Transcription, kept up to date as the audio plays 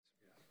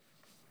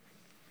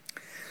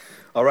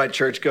All right,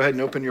 church, go ahead and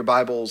open your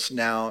Bibles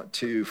now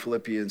to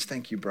Philippians.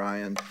 Thank you,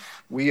 Brian.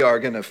 We are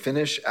going to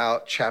finish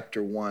out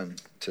chapter 1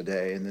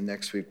 today, and then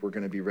next week we're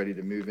going to be ready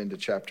to move into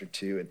chapter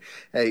 2. And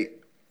hey,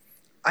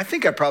 I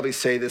think I probably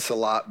say this a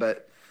lot,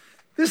 but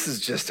this is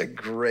just a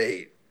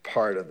great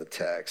part of the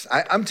text.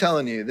 I'm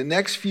telling you, the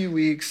next few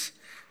weeks,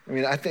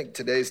 I think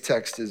today's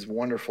text is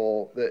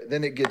wonderful.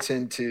 Then it gets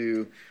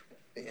into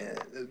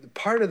the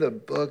part of the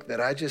book that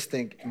I just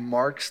think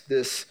marks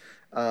this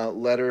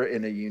letter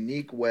in a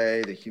unique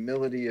way, the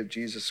humility of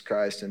Jesus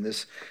Christ, and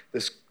this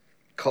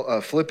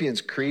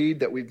Philippians creed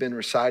that we've been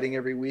reciting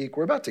every week.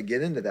 We're about to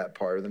get into that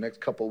part of the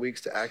next couple of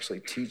weeks to actually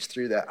teach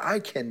through that. I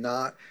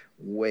cannot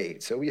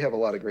wait. So we have a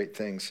lot of great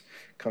things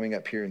coming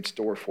up here in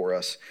store for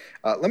us.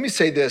 Let me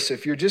say this.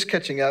 If you're just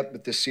catching up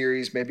with this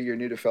series, maybe you're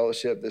new to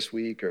fellowship this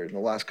week or in the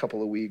last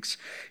couple of weeks,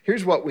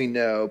 here's what we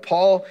know.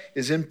 Paul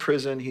is in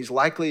prison. He's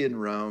likely in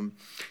Rome.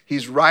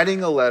 He's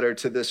writing a letter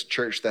to this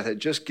church that had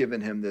just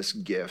given him this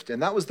gift.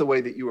 And that was the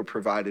way that you were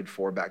provided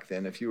for back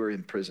then if you were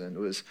in prison. It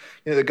was,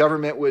 the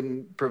government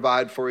wouldn't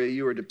provide for you.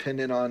 You were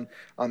dependent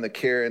on the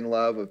care and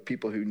love of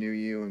people who knew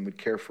you and would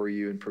care for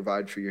you and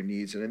provide for your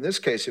needs. And in this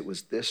case, it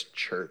was this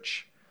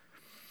church.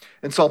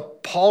 And so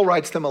Paul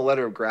writes them a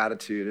letter of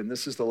gratitude, and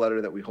this is the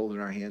letter that we hold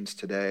in our hands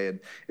today. And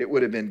it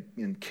would have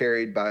been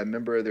carried by a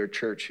member of their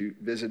church who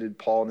visited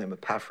Paul named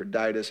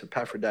Epaphroditus.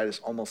 Epaphroditus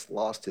almost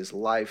lost his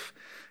life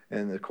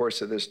in the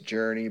course of this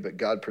journey, but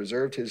God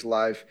preserved his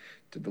life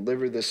to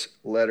deliver this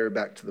letter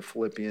back to the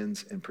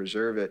Philippians and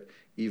preserve it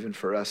even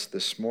for us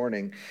this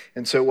morning.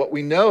 And so what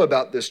we know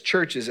about this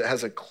church is it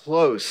has a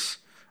close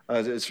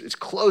it's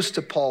close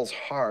to Paul's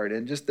heart,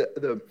 and just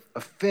the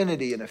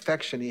affinity and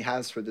affection he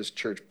has for this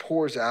church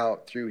pours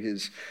out through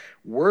his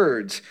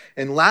words.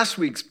 In last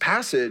week's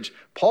passage,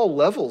 Paul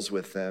levels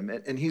with them,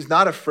 and he's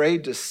not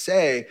afraid to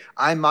say,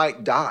 I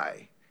might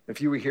die. If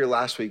you were here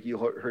last week, you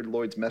heard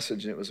Lloyd's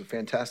message, and it was a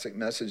fantastic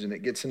message, and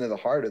it gets into the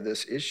heart of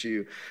this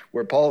issue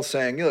where Paul's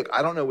saying, look,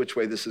 I don't know which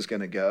way this is going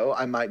to go.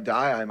 I might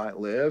die, I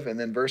might live. And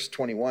then verse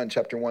 21,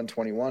 chapter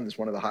 121 is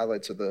one of the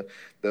highlights of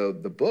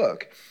the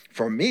book.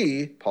 For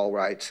me, Paul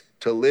writes,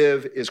 to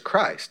live is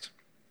Christ,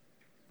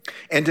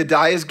 and to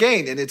die is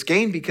gain. And it's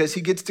gain because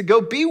he gets to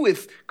go be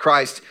with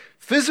Christ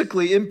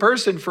physically in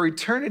person for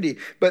eternity.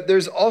 But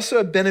there's also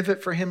a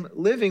benefit for him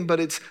living, but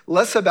it's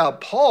less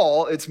about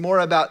Paul. It's more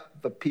about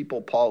the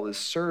people Paul is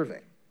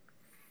serving.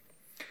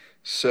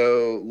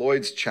 So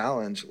Lloyd's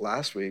challenge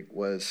last week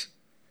was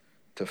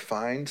to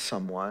find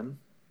someone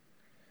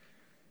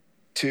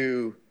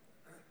to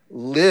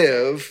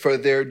live for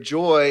their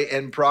joy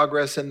and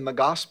progress in the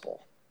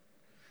gospel.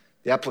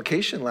 The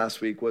application last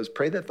week was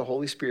pray that the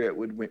Holy Spirit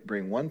would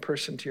bring one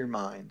person to your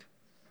mind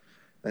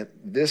that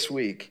this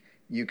week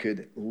you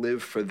could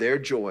live for their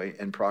joy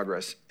and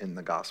progress in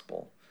the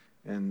gospel.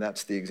 And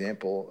that's the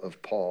example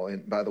of Paul.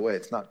 And by the way,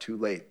 it's not too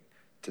late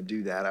to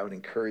do that. I would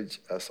encourage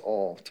us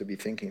all to be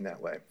thinking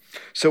that way.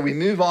 So we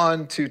move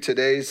on to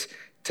today's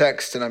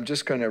text, and I'm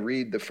just going to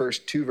read the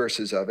first 2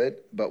 verses of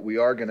it, but we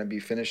are going to be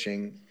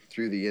finishing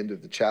through the end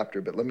of the chapter.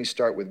 But let me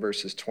start with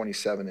verses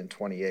 27 and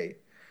 28,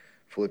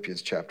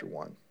 Philippians chapter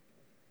 1.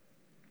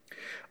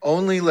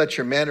 Only let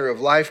your manner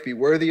of life be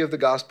worthy of the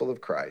gospel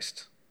of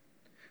Christ,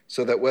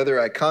 so that whether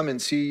I come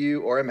and see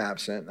you or am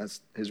absent,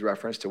 that's his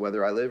reference to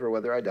whether I live or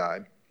whether I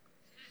die,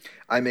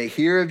 I may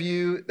hear of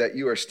you that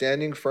you are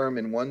standing firm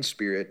in one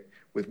spirit,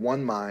 with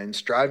one mind,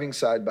 striving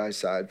side by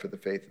side for the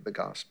faith of the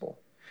gospel,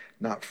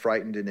 not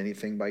frightened in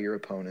anything by your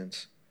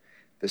opponents.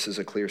 This is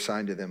a clear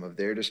sign to them of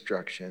their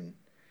destruction,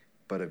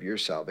 but of your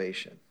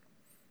salvation,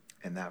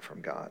 and that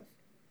from God.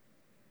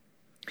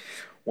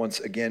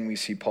 Once again, we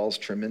see Paul's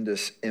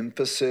tremendous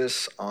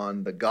emphasis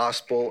on the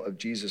gospel of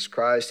Jesus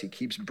Christ. He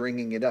keeps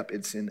bringing it up.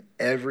 It's in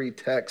every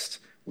text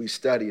we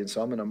study. And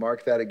so I'm going to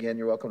mark that again.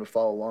 You're welcome to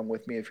follow along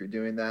with me if you're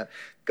doing that.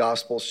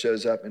 Gospel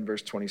shows up in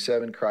verse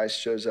 27. Christ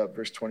shows up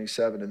verse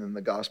 27. And then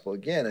the gospel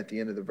again at the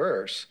end of the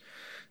verse.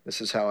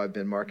 This is how I've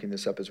been marking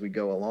this up as we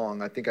go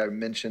along. I think I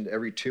mentioned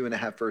every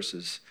 2.5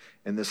 verses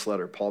in this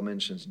letter, Paul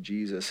mentions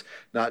Jesus,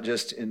 not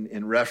just in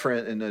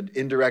an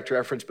indirect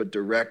reference, but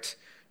direct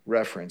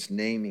reference,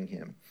 naming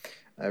him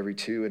every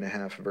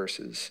 2.5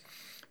 verses.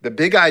 The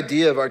big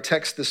idea of our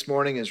text this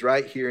morning is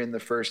right here in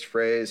the first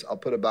phrase. I'll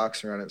put a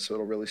box around it so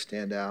it'll really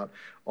stand out.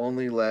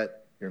 Only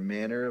let your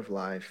manner of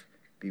life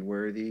be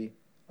worthy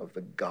of the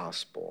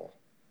gospel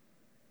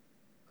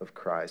of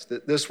Christ.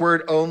 This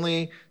word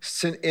only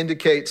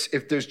indicates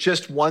if there's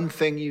just one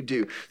thing you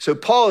do. So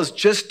Paul has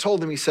just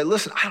told him, he said,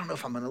 listen, I don't know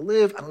if I'm going to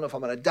live. I don't know if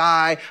I'm going to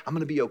die. I'm going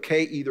to be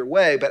okay either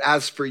way. But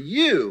as for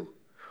you,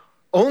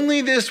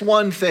 only this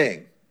one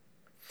thing.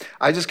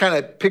 I just kind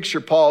of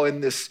picture Paul in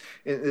this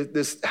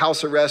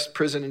house arrest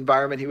prison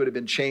environment. He would have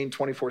been chained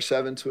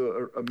 24/7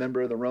 to a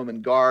member of the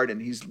Roman guard,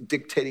 and he's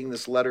dictating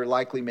this letter,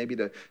 likely maybe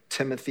to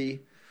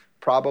Timothy,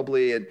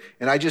 probably. And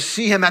I just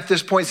see him at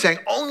this point saying,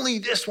 only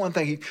this one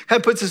thing. He kind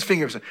of puts his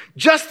fingers on,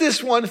 just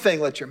this one thing.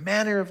 Let your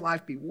manner of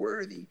life be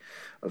worthy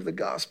of the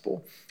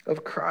gospel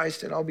of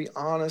Christ. And I'll be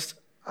honest,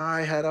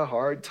 I had a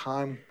hard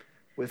time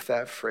with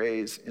that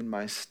phrase in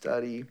my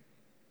study.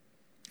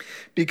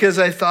 because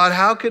I thought,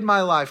 how could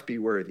my life be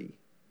worthy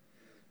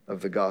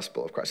of the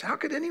gospel of Christ? How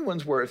could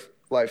anyone's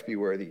life be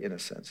worthy, in a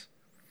sense,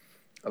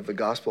 of the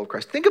gospel of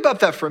Christ? Think about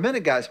that for a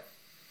minute, guys.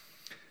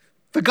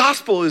 The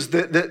gospel is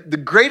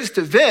the greatest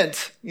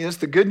event. It's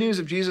the good news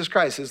of Jesus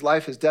Christ, his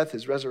life, his death,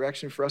 his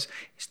resurrection for us.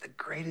 It's the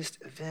greatest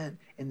event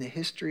in the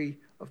history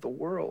of the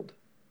world.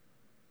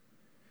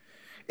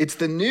 It's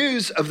the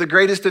news of the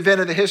greatest event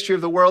of the history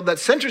of the world that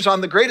centers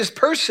on the greatest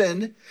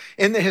person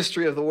in the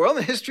history of the world,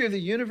 in the history of the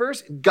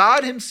universe,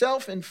 God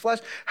himself in flesh.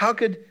 How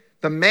could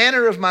the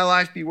manner of my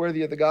life be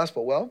worthy of the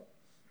gospel? Well,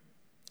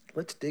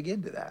 let's dig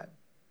into that.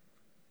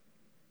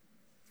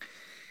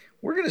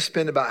 We're going to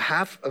spend about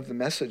half of the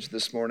message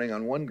this morning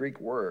on one Greek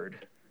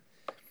word.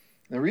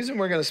 And the reason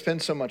we're going to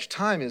spend so much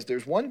time is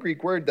there's one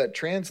Greek word that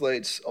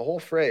translates a whole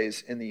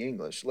phrase in the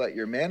English. Let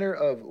your manner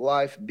of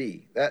life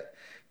be.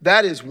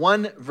 That is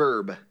one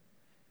verb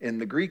in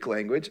the Greek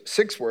language,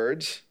 6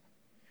 words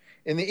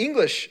in the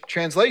English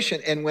translation.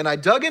 And when I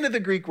dug into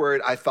the Greek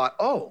word, I thought,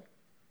 oh,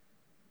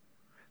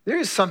 there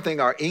is something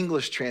our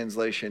English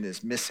translation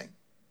is missing.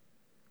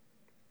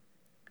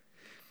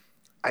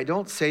 I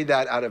don't say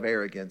that out of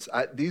arrogance.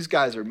 These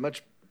guys are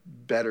much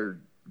better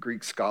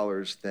Greek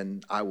scholars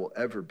than I will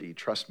ever be,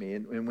 trust me.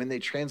 And when they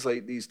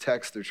translate these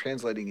texts, they're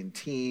translating in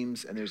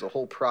teams, and there's a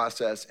whole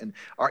process, and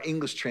our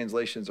English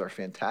translations are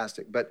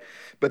fantastic. But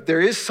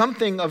there is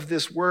something of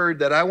this word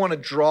that I want to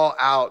draw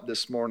out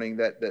this morning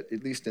that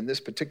at least in this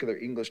particular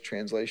English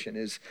translation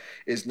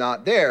is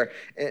not there.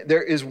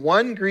 There is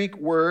one Greek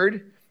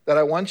word that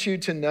I want you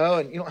to know,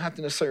 and you don't have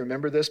to necessarily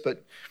remember this,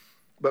 but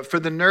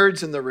for the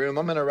nerds in the room,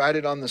 I'm going to write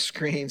it on the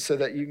screen so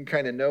that you can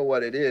kind of know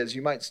what it is.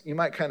 You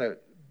might kind of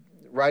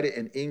write it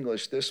in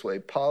English this way: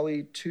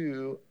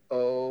 polytuomai.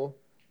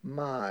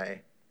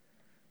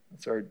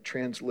 That's our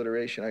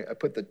transliteration. I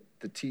put the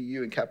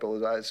TU in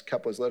capitalized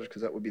letters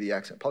because that would be the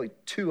accent.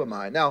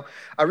 Polytuomai. Now,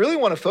 I really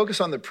want to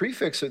focus on the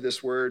prefix of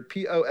this word,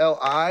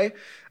 P-O-L-I.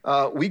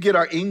 We get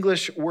our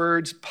English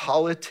words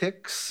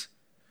politics,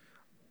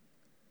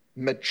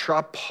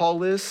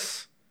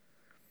 metropolis,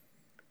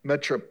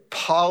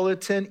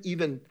 metropolitan,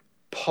 even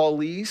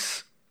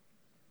police.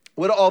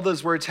 What do all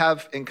those words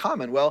have in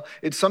common? Well,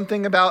 it's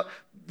something about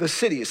the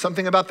city,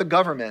 something about the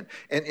government.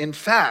 And in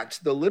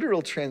fact, the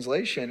literal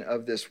translation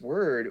of this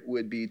word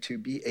would be to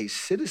be a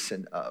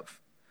citizen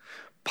of.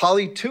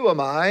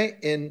 Polytuomai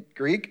in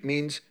Greek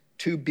means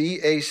to be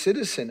a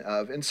citizen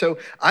of. And so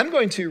I'm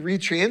going to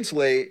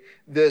retranslate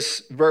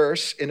this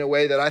verse in a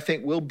way that I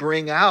think will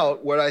bring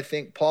out what I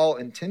think Paul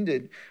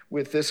intended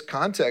with this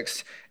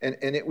context. And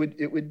it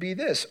would be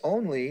this: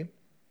 only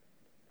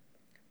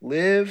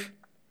live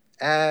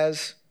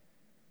as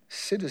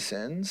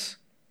citizens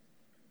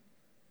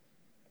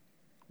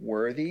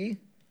worthy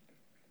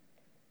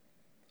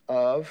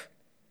of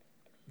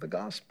the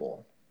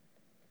gospel.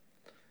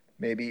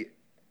 Maybe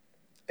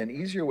an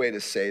easier way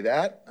to say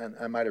that, and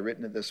I might have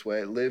written it this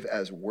way: live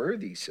as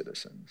worthy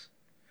citizens.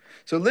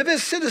 So live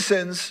as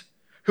citizens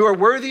who are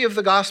worthy of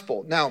the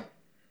gospel. Now,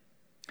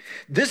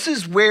 this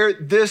is where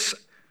this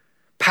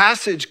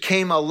passage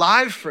came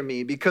alive for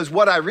me, because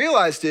what I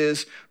realized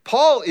is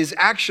Paul is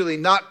actually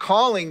not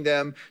calling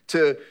them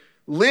to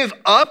live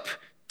up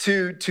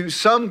to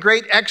some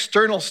great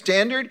external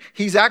standard.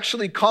 He's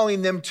actually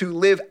calling them to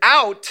live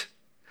out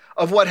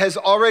of what has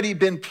already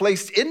been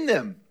placed in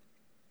them.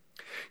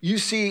 You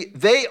see,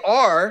 they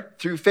are,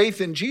 through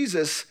faith in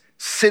Jesus,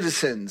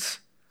 citizens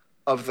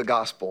of the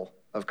gospel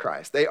of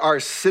Christ. They are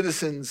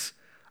citizens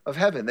of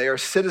heaven. They are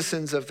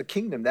citizens of the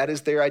kingdom. That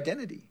is their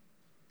identity.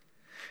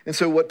 And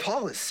so what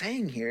Paul is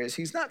saying here is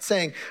he's not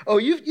saying, oh,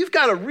 you've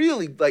got to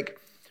really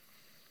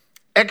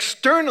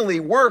externally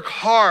work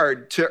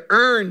hard to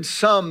earn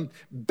some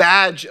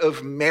badge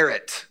of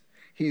merit.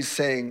 He's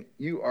saying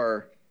you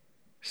are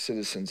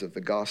citizens of the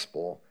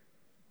gospel.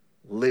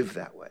 Live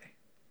that way.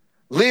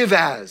 Live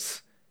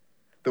as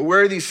the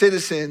worthy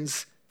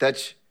citizens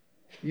that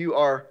you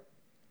are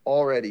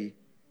already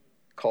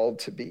called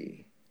to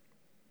be.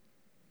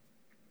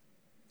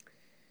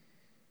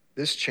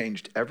 This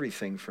changed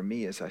everything for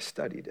me as I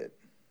studied it.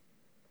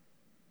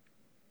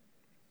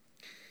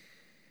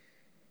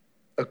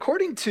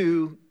 According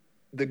to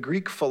the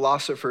Greek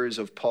philosophers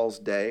of Paul's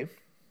day,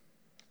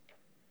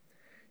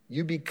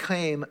 you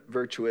became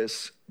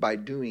virtuous by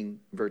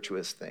doing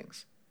virtuous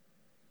things.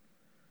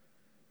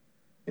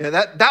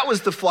 That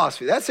was the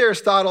philosophy. That's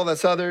Aristotle,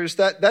 that's others.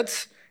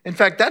 In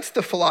fact, that's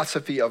the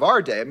philosophy of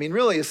our day. I mean,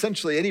 really,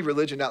 essentially, any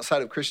religion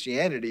outside of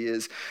Christianity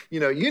is,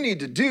 you need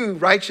to do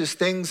righteous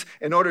things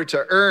in order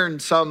to earn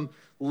some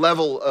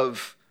level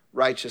of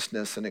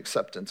righteousness and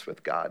acceptance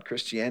with God.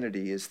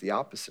 Christianity is the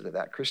opposite of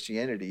that.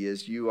 Christianity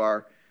is you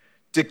are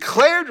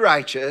declared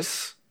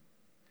righteous.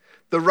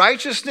 The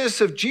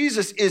righteousness of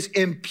Jesus is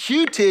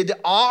imputed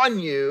on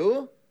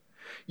you.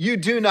 You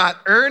do not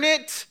earn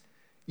it.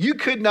 You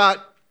could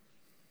not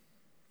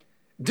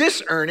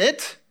disearn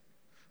it,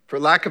 for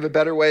lack of a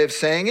better way of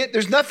saying it.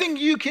 There's nothing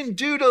you can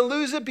do to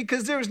lose it,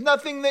 because there's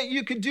nothing that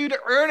you can do to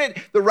earn it.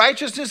 The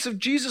righteousness of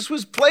Jesus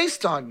was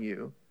placed on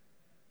you.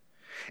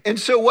 And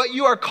so what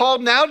you are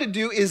called now to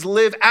do is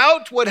live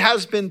out what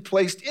has been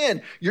placed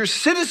in. Your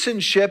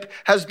citizenship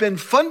has been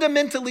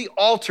fundamentally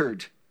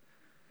altered.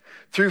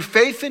 Through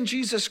faith in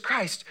Jesus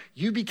Christ,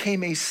 you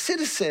became a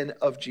citizen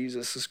of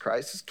Jesus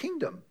Christ's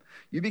kingdom.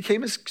 You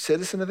became a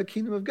citizen of the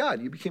kingdom of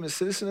God. You became a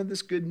citizen of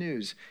this good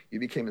news. You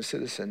became a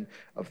citizen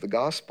of the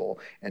gospel.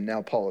 And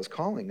now Paul is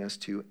calling us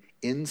to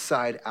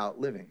inside out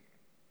living.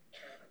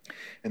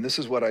 And this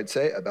is what I'd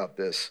say about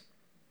this.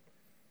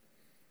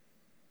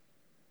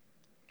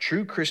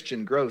 True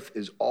Christian growth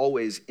is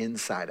always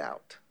inside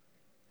out,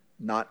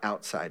 not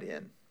outside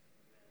in.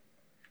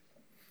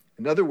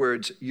 In other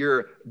words,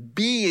 your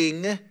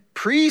being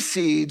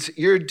precedes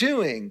your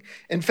doing.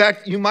 In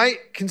fact, you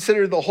might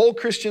consider the whole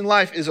Christian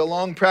life is a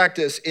long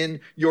practice in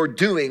your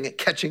doing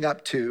catching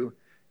up to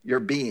your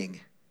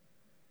being.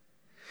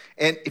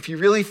 And if you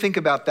really think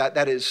about that,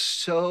 that is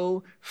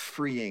so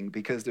freeing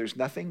because there's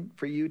nothing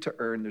for you to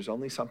earn. There's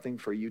only something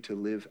for you to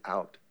live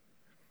out.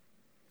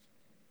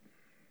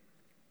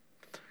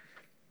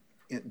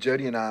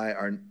 Jody and I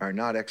are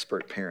not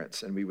expert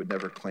parents, and we would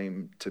never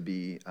claim to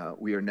be.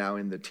 We are now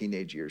in the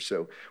teenage years,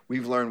 so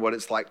we've learned what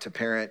it's like to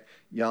parent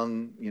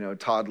young,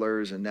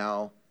 toddlers, and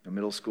now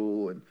middle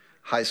school and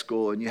high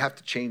school, and you have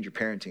to change your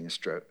parenting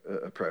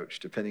approach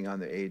depending on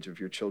the age of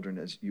your children,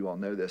 as you all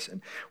know this.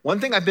 And one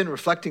thing I've been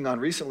reflecting on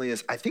recently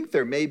is I think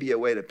there may be a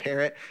way to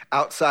parent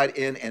outside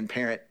in and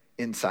parent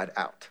inside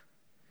out.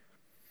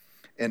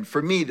 And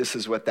for me, this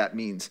is what that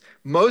means.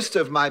 Most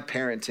of my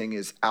parenting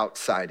is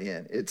outside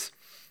in. It's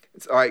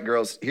all right,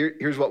 girls,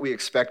 here's what we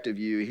expect of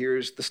you.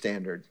 Here's the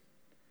standard.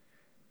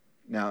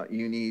 Now,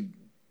 you need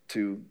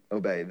to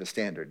obey the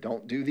standard.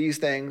 Don't do these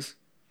things,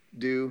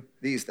 do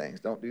these things.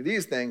 Don't do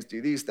these things,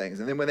 do these things.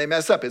 And then when they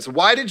mess up, it's,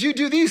 why did you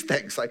do these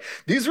things? Like,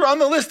 these are on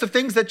the list of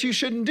things that you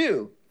shouldn't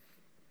do.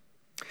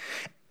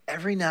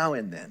 Every now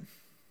and then,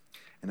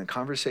 in a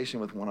conversation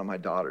with one of my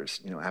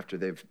daughters, after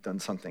they've done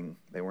something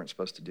they weren't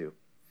supposed to do,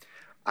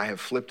 I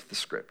have flipped the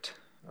script.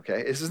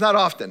 Okay, this is not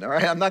often, all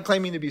right? I'm not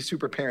claiming to be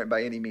super parent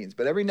by any means,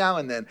 but every now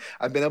and then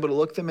I've been able to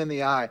look them in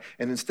the eye,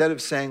 and instead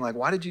of saying, like,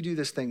 why did you do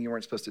this thing you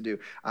weren't supposed to do?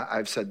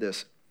 I've said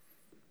this: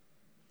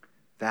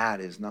 that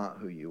is not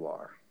who you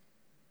are.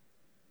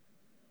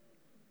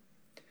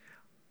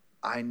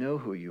 I know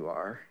who you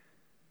are.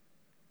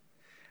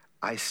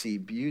 I see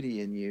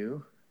beauty in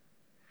you.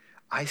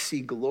 I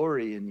see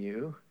glory in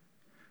you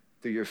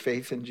through your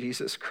faith in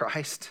Jesus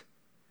Christ.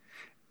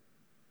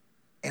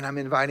 And I'm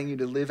inviting you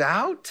to live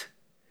out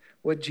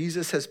what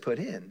Jesus has put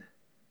in.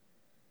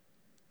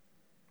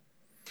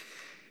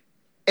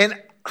 And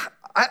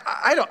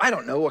I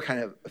don't know what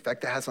kind of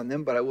effect that has on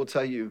them, but I will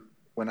tell you,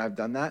 when I've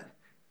done that,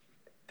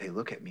 they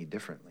look at me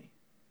differently.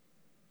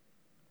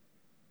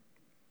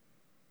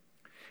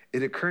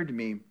 It occurred to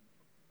me,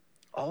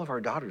 all of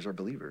our daughters are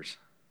believers.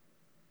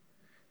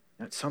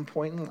 At some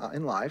point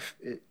in life,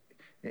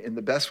 in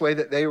the best way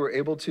that they were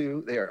able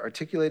to, they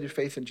articulated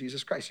faith in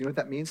Jesus Christ. You know what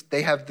that means?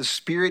 They have the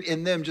Spirit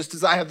in them just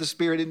as I have the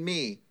Spirit in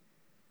me.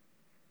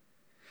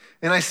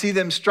 And I see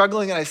them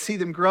struggling and I see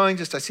them growing.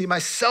 I see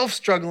myself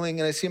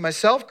struggling and I see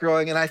myself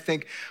growing. And I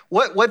think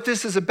what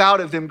this is about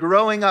of them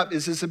growing up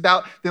is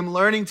about them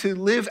learning to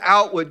live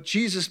out what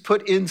Jesus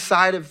put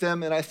inside of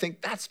them. And I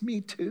think that's me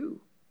too.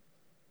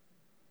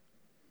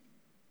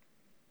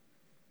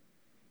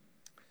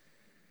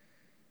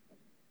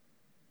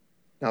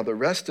 Now, the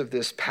rest of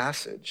this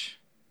passage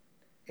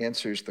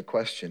answers the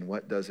question,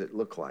 what does it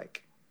look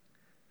like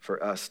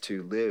for us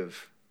to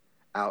live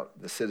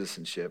out the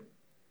citizenship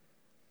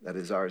that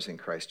is ours in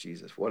Christ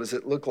Jesus? What does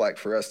it look like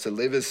for us to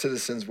live as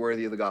citizens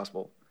worthy of the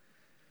gospel?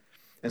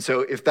 And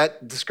so if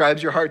that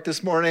describes your heart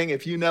this morning,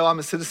 if you know I'm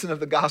a citizen of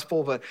the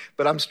gospel,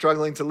 but I'm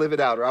struggling to live it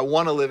out, or I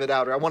want to live it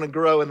out, or I want to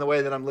grow in the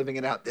way that I'm living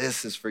it out,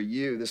 this is for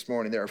you this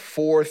morning. There are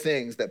 4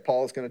 things that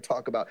Paul is going to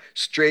talk about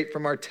straight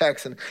from our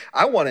text. And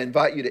I want to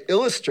invite you to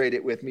illustrate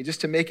it with me just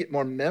to make it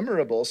more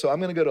memorable. So I'm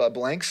going to go to a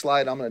blank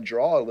slide. I'm going to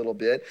draw a little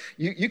bit.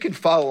 You can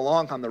follow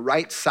along on the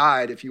right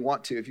side if you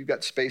want to, if you've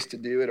got space to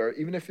do it, or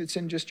even if it's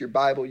in just your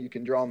Bible, you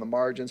can draw on the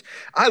margins.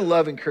 I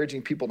love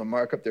encouraging people to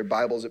mark up their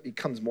Bibles. It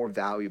becomes more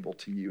valuable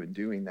to you in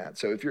doing that.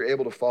 So if you're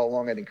able to follow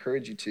along, I'd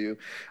encourage you to.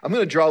 I'm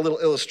going to draw a little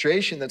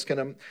illustration that's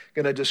going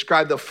to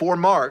describe the 4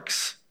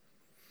 marks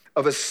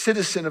of a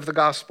citizen of the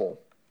gospel.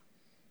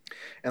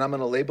 And I'm going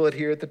to label it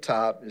here at the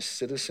top as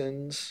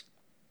citizens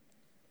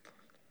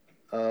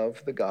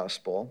of the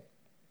gospel.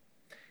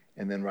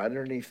 And then right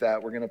underneath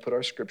that, we're going to put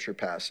our scripture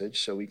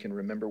passage so we can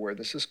remember where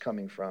this is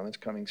coming from. It's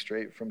coming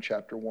straight from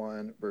chapter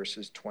 1,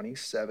 verses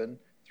 27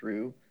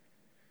 through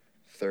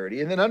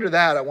 30. And then under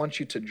that, I want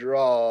you to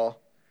draw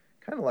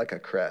kind of like a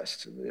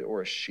crest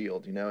or a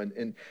shield,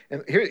 and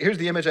here's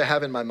the image I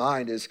have in my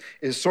mind is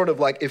sort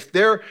of like if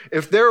there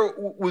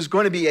was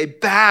going to be a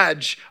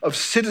badge of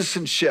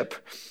citizenship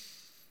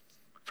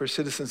for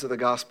citizens of the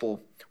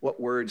gospel, what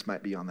words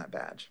might be on that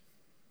badge?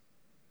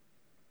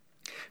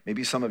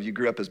 Maybe some of you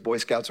grew up as Boy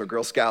Scouts or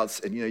Girl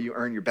Scouts, and you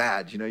earn your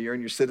badge. You earn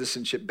your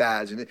citizenship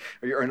badge, or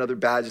you earn other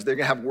badges. They're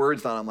gonna have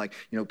words on them like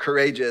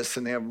courageous,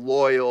 and they have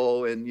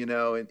loyal, and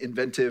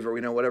inventive, or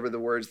whatever the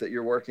words that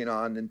you're working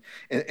on.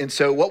 And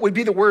so, what would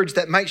be the words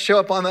that might show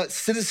up on that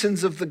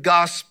citizens of the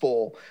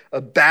gospel,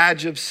 a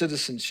badge of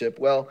citizenship?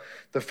 Well,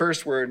 the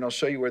first word, and I'll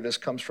show you where this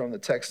comes from the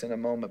text in a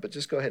moment, but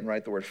just go ahead and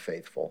write the word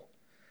faithful.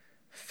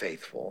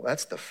 Faithful.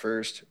 That's the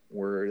first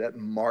word that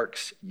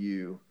marks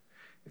you.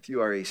 If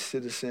you are a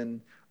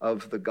citizen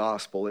of the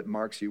gospel, it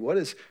marks you. What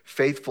does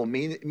faithful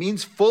mean? It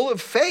means full of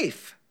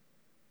faith.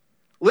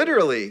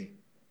 Literally.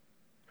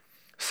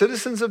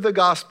 Citizens of the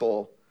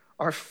gospel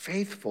are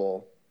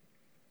faithful.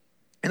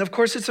 And of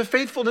course, it's a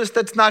faithfulness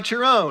that's not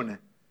your own.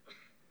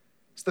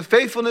 It's the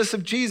faithfulness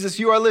of Jesus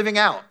you are living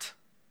out.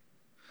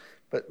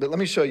 But let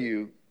me show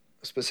you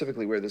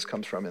specifically where this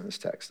comes from in this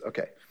text.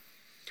 Okay.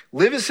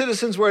 Live as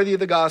citizens worthy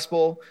of the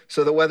gospel,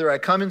 so that whether I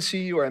come and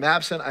see you or am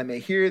absent, I may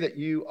hear that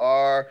you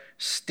are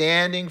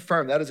standing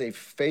firm. That is a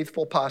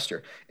faithful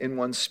posture. In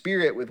one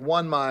spirit, with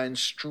one mind,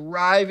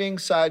 striving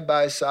side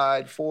by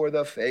side for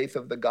the faith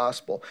of the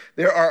gospel.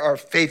 There are our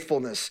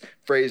faithfulness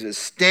phrases: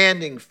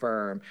 standing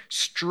firm,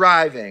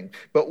 striving.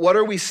 But what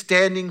are we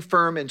standing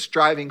firm and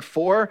striving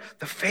for?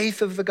 The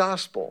faith of the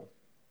gospel.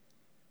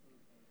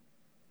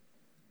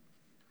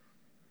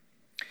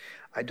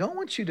 I don't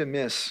want you to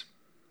miss,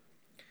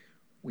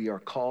 we are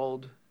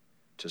called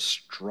to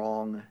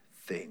strong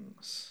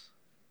things.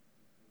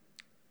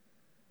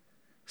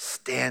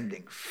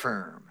 Standing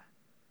firm,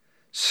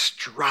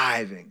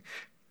 striving.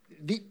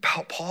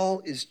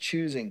 Paul is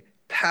choosing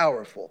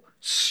powerful,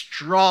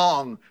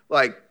 strong,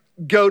 like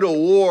go to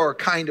war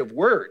kind of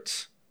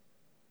words.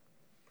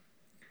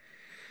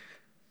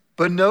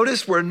 But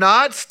notice we're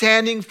not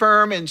standing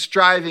firm and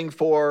striving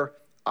for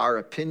our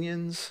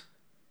opinions,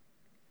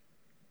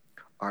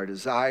 our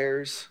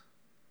desires,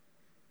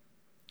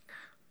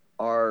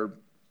 our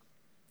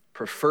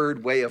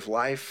preferred way of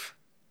life.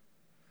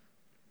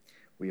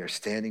 We are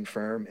standing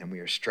firm and we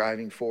are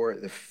striving for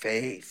the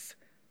faith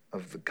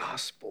of the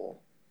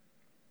gospel.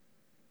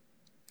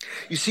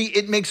 You see,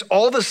 it makes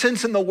all the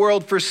sense in the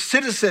world for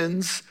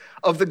citizens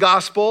of the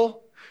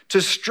gospel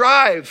to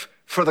strive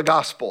for the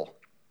gospel.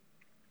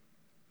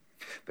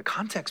 The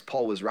context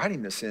Paul was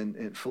writing this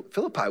in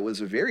Philippi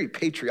was a very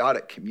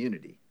patriotic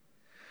community.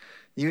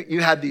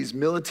 You had these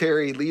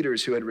military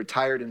leaders who had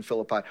retired in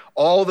Philippi.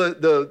 All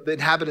the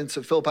inhabitants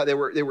of Philippi,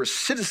 they were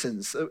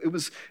citizens.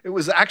 It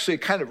was actually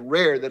kind of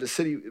rare that a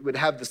city would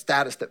have the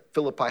status that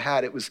Philippi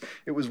had. It was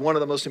one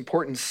of the most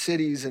important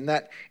cities in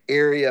that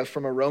area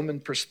from a Roman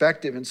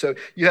perspective. And so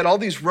you had all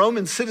these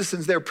Roman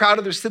citizens. They're proud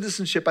of their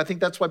citizenship. I think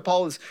that's why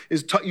Paul is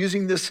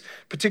using this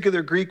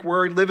particular Greek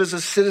word, live as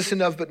a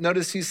citizen of. But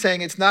notice he's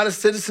saying it's not a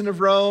citizen of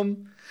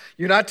Rome.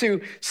 You're not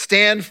to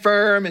stand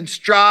firm and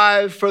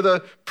strive for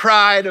the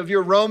pride of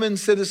your Roman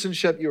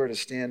citizenship. You are to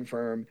stand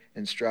firm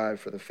and strive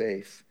for the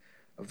faith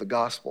of the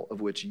gospel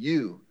of which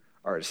you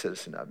are a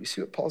citizen of. You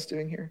see what Paul's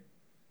doing here?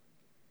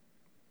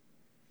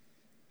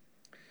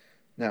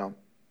 Now,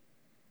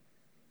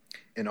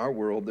 in our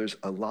world, there's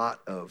a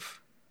lot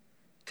of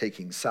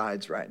taking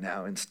sides right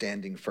now and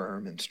standing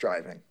firm and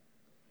striving.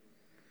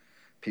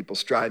 People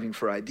striving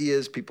for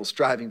ideas, people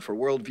striving for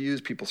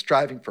worldviews, people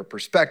striving for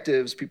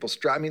perspectives, people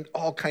striving,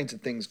 all kinds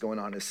of things going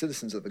on. As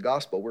citizens of the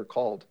gospel, we're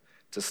called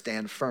to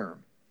stand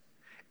firm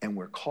and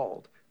we're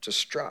called to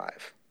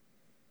strive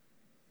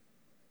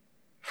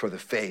for the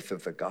faith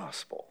of the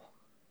gospel,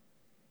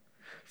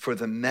 for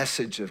the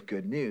message of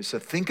good news. So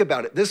think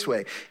about it this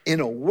way.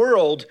 In a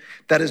world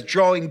that is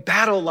drawing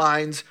battle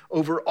lines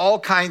over all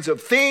kinds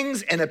of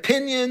things and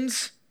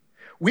opinions,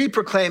 we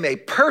proclaim a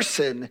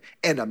person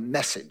and a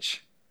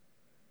message.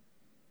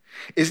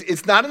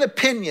 It's not an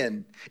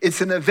opinion.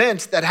 It's an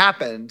event that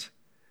happened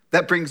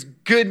that brings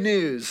good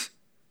news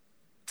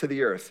to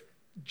the earth,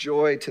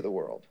 joy to the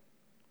world.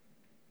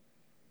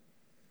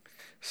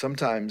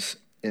 Sometimes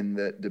in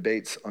the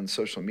debates on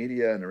social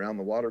media and around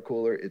the water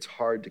cooler, it's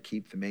hard to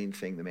keep the main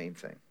thing the main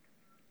thing.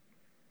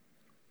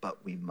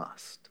 But we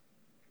must.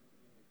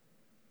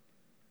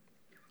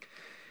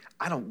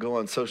 I don't go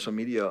on social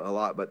media a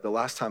lot, but the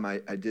last time I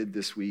did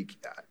this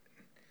week,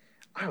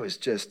 I was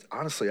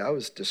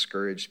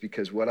discouraged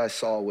because what I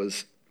saw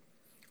was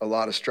a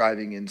lot of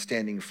striving and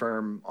standing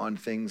firm on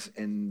things,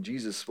 and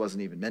Jesus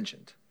wasn't even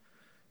mentioned.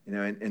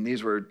 And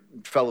these were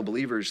fellow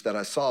believers that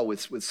I saw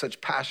with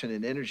such passion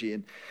and energy.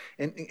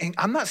 And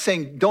I'm not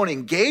saying don't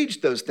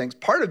engage those things.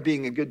 Part of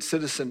being a good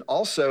citizen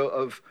also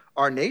of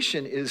our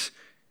nation is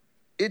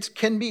it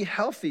can be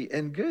healthy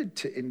and good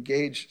to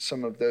engage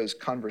some of those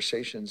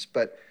conversations.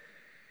 But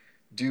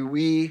do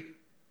we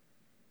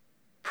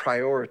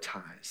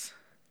prioritize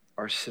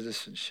our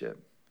citizenship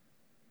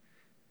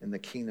in the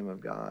kingdom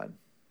of God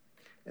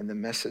and the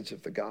message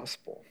of the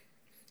gospel?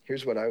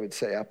 Here's what I would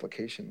say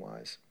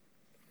application-wise.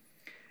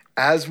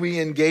 As we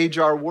engage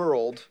our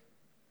world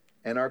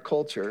and our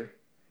culture,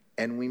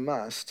 and we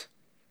must,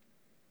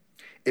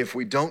 if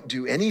we don't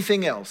do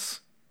anything else,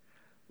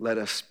 let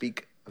us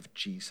speak of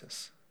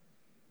Jesus.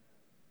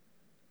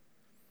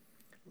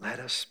 Let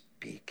us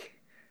speak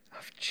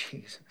of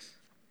Jesus.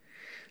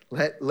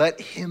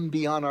 Let him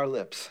be on our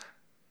lips.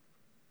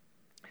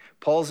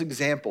 Paul's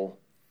example,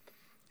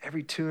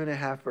 every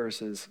 2.5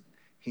 verses,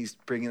 he's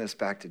bringing us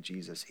back to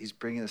Jesus. He's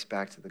bringing us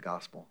back to the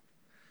gospel.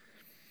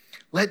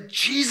 Let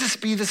Jesus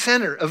be the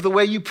center of the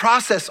way you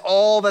process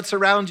all that's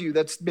around you,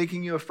 that's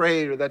making you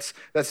afraid, or that's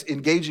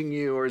engaging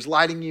you, or is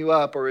lighting you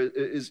up, or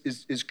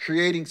is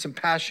creating some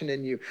passion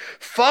in you.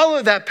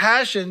 Follow that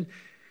passion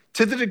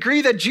to the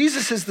degree that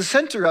Jesus is the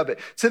center of it.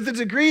 To the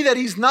degree that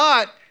he's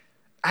not,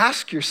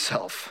 ask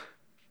yourself,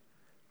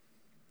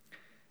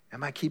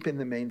 am I keeping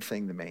the main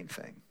thing the main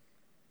thing?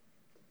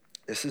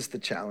 This is the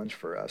challenge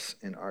for us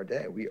in our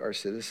day. We are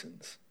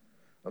citizens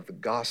of the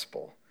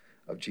gospel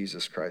of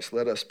Jesus Christ.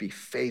 Let us be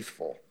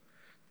faithful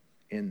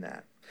in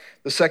that.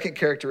 The second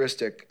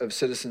characteristic of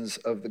citizens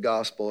of the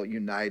gospel,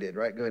 united,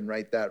 right? Go ahead and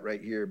write that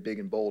right here, big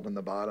and bold on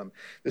the bottom.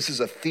 This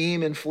is a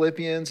theme in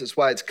Philippians. It's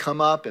why it's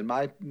come up in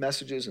my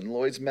messages and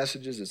Lloyd's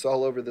messages. It's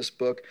all over this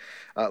book.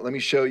 Let me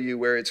show you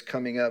where it's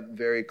coming up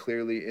very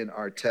clearly in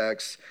our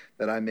text,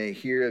 that I may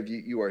hear of you.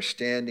 You are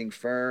standing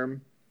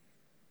firm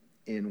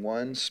in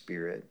one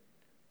spirit,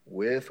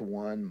 with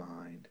one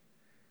mind,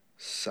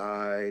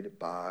 side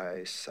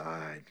by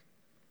side.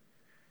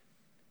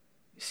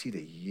 You see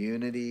the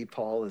unity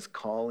Paul is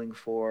calling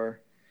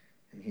for?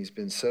 And he's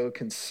been so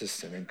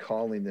consistent in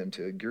calling them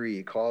to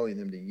agree, calling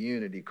them to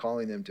unity,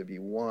 calling them to be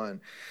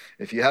one.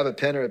 If you have a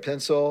pen or a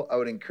pencil, I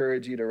would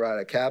encourage you to write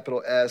a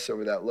capital S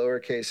over that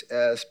lowercase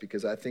s,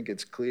 because I think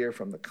it's clear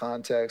from the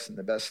context and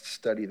the best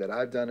study that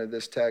I've done of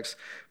this text.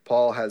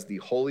 Paul has the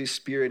Holy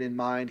Spirit in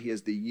mind. He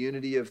has the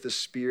unity of the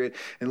Spirit.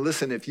 And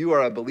listen, if you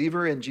are a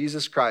believer in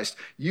Jesus Christ,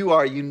 you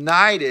are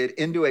united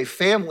into a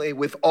family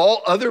with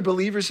all other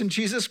believers in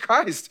Jesus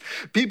Christ.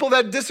 People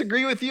that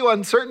disagree with you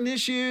on certain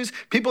issues,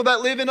 people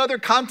that live in other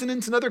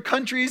continents and other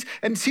countries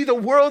and see the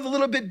world a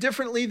little bit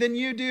differently than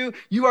you do,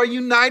 you are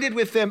united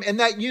with them. And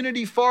that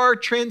unity far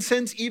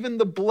transcends even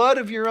the blood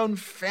of your own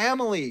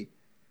family.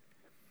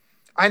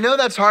 I know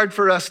that's hard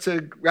for us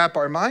to wrap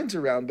our minds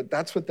around, but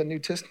that's what the New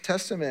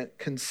Testament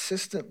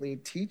consistently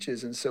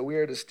teaches. And so we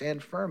are to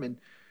stand firm in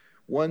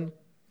one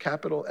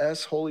capital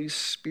S, Holy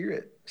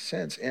Spirit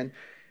sense. And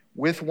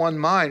with one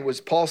mind, was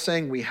Paul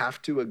saying we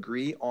have to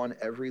agree on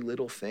every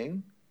little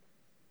thing?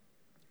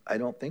 I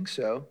don't think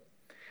so.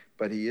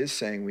 But he is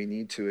saying we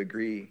need to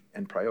agree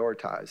and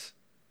prioritize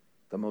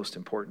the most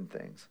important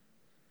things,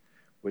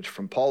 which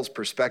from Paul's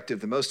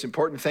perspective, the most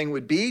important thing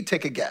would be,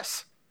 take a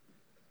guess.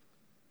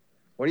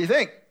 What do you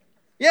think?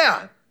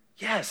 Yeah,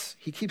 yes.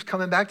 He keeps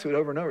coming back to it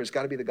over and over. It's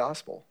got to be the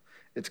gospel.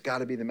 It's got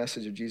to be the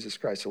message of Jesus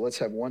Christ. So let's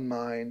have one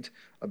mind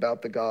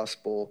about the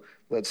gospel.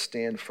 Let's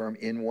stand firm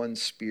in one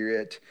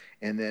spirit.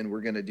 And then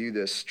we're going to do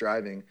this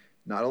striving,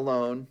 not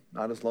alone,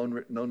 not as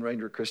lone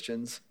ranger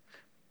Christians.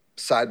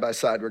 Side by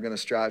side, we're going to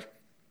strive.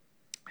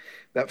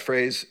 That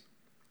phrase,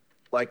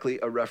 likely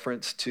a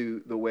reference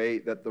to the way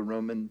that the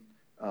Roman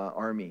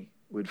army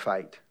would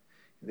fight.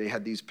 They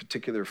had these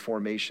particular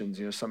formations.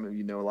 You know, some of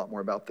you know a lot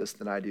more about this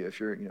than I do if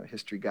you're a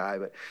history guy.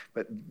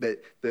 But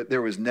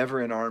there was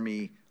never an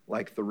army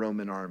like the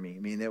Roman army. I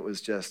mean, it was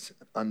just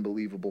an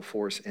unbelievable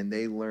force, and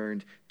they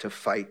learned to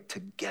fight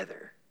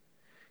together.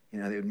 You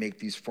know, they would make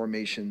these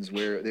formations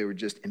where they were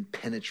just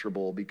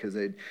impenetrable because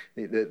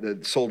the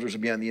soldiers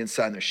would be on the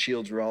inside and their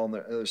shields were all on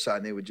the other side,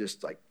 and they would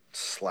just like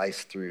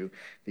slice through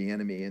the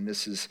enemy. And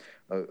this is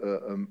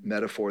a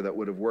metaphor that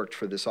would have worked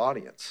for this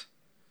audience.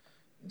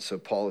 And so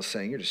Paul is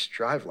saying, you're to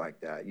strive like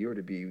that. You're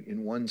to be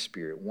in one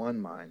spirit, one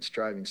mind,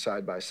 striving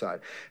side by side.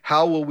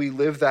 How will we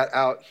live that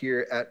out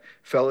here at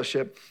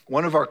Fellowship?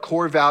 One of our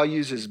core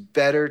values is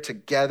better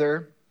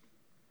together.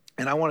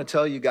 And I want to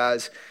tell you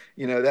guys,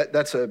 you know,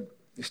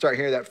 you start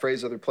hearing that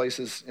phrase other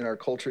places in our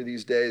culture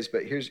these days,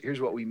 but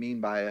here's what we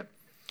mean by it.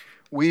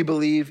 We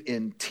believe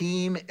in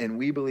team and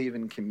we believe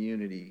in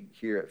community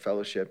here at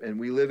Fellowship. And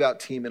we live out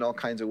team in all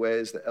kinds of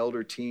ways. The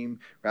elder team,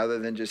 rather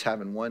than just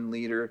having one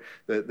leader,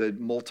 the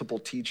multiple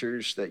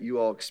teachers that you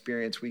all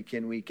experience week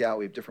in, week out.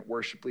 We have different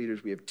worship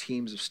leaders. We have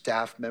teams of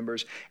staff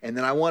members. And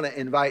then I want to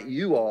invite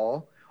you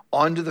all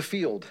onto the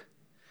field.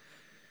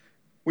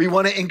 We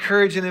want to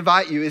encourage and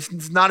invite you.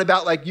 It's not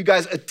about like you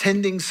guys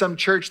attending some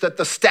church that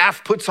the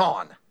staff puts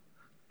on.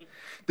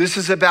 This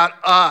is about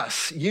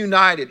us,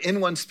 united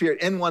in one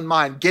spirit, in one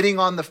mind, getting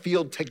on the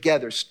field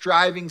together,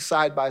 striving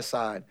side by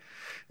side.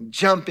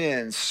 Jump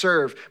in,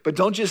 serve, but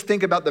don't just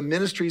think about the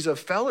ministries of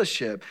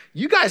Fellowship.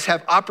 You guys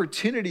have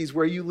opportunities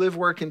where you live,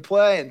 work, and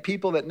play, and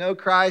people that know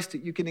Christ,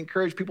 that you can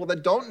encourage people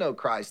that don't know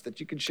Christ, that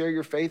you can share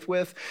your faith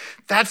with.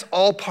 That's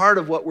all part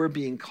of what we're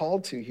being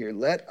called to here.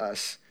 Let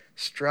us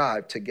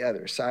strive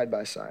together, side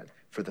by side,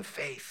 for the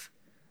faith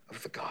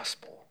of the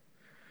gospel.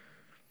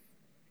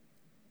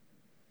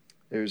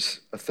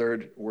 There's a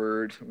third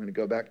word. I'm going to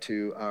go back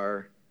to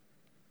our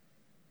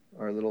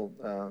little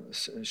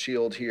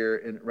shield here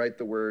and write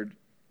the word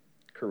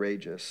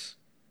courageous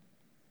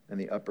in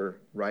the upper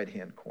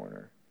right-hand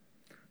corner.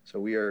 So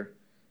we are,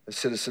 as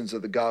citizens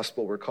of the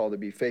gospel, we're called to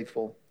be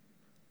faithful,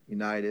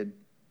 united,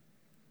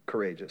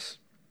 courageous.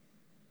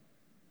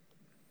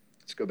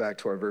 Let's go back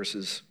to our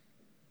verses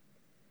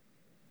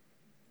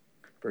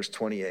Verse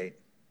 28,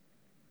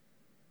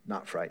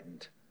 not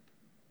frightened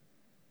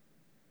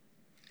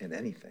in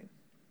anything.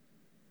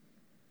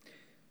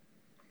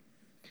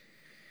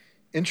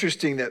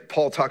 Interesting that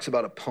Paul talks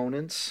about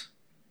opponents,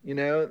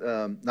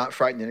 not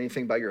frightened in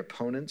anything by your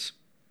opponents.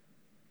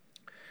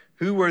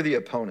 Who were the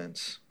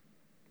opponents?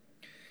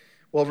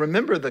 Well,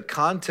 remember the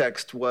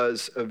context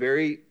was a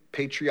very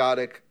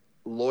patriotic,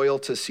 loyal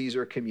to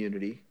Caesar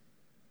community.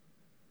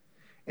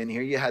 And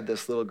here you had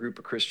this little group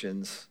of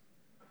Christians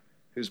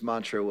whose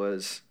mantra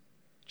was,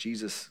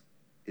 Jesus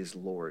is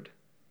Lord.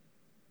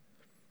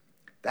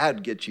 That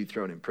would get you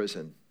thrown in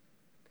prison.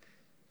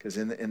 Because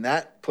in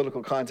that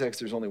political context,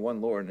 there's only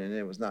one Lord, and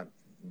it was not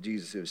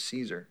Jesus, it was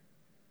Caesar.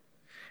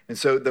 And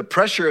so the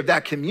pressure of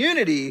that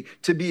community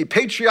to be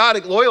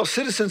patriotic, loyal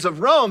citizens of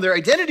Rome, their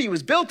identity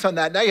was built on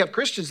that. Now you have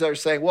Christians that are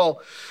saying,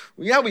 well,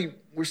 yeah,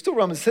 we're still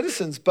Roman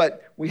citizens,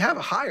 but we have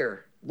a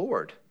higher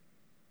Lord.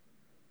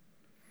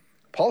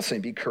 Paul's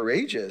saying, be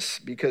courageous,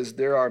 because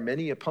there are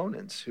many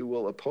opponents who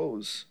will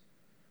oppose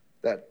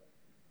that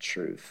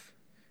truth.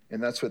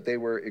 And that's what they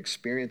were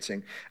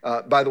experiencing.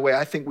 By the way,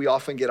 I think we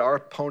often get our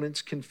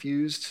opponents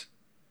confused.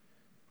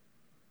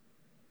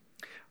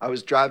 I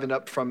was driving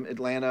up from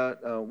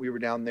Atlanta. We were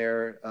down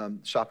there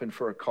shopping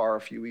for a car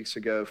a few weeks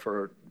ago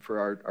for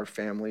our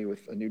family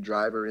with a new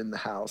driver in the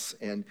house.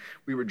 And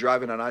we were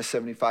driving on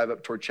I-75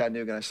 up toward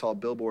Chattanooga, and I saw a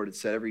billboard. It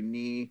said, every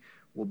knee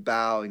will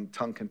bow and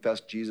tongue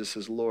confess Jesus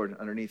is Lord. And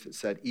underneath it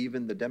said,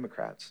 even the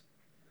Democrats.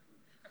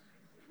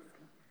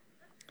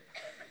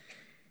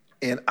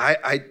 And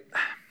I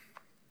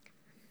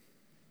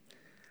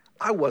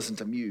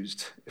wasn't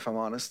amused, if I'm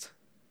honest.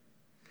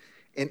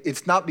 And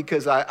it's not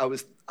because I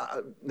was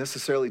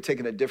necessarily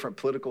taking a different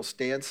political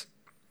stance.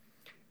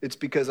 It's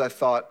because I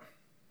thought,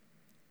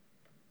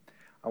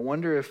 I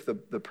wonder if the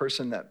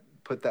person that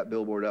put that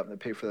billboard up and that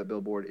paid for that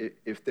billboard,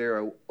 if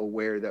they're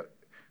aware that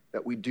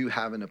we do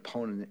have an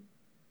opponent,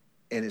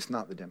 and it's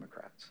not the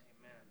Democrats.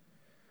 Amen.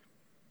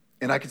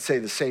 And I could say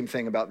the same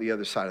thing about the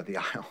other side of the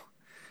aisle.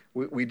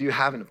 We do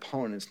have an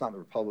opponent. It's not the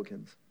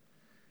Republicans.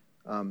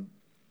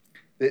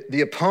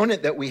 The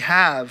opponent that we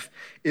have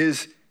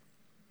is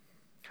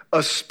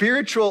a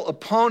spiritual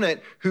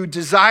opponent who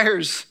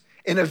desires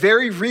in a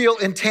very real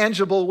and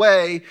tangible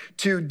way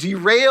to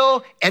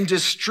derail and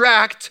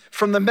distract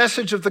from the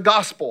message of the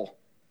gospel.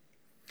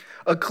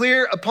 A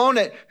clear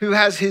opponent who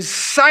has his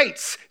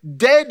sights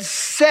dead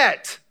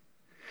set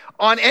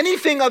on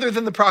anything other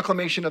than the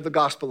proclamation of the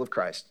gospel of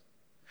Christ.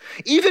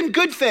 Even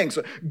good things.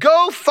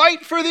 Go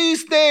fight for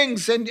these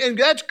things, and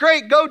that's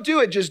great. Go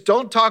do it. Just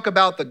don't talk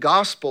about the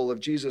gospel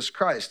of Jesus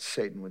Christ,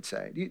 Satan would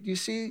say. You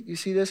see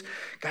this?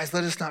 Guys,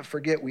 let us not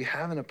forget we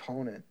have an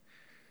opponent.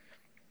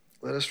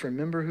 Let us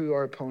remember who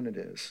our opponent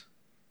is.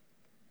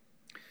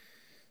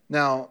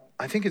 Now,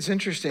 I think it's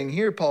interesting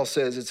here, Paul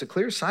says, it's a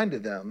clear sign to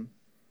them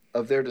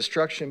of their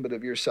destruction, but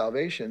of your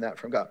salvation, that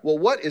from God. Well,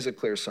 what is a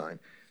clear sign?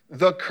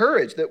 The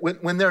courage that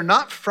when they're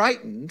not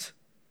frightened,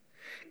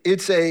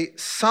 it's a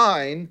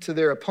sign to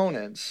their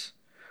opponents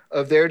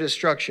of their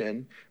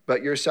destruction,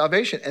 but your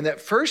salvation. And at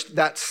first,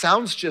 that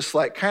sounds just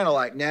like, kind of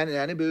like,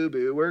 nanny boo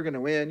boo, we're going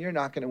to win, you're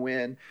not going to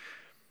win.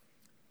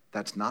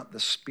 That's not the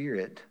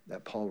spirit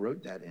that Paul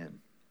wrote that in.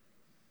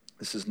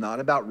 This is not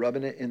about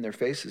rubbing it in their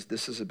faces.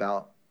 This is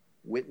about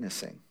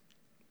witnessing.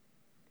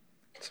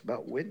 It's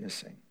about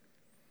witnessing.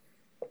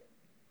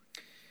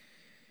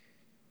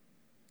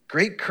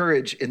 Great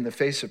courage in the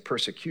face of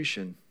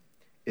persecution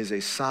is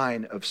a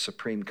sign of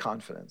supreme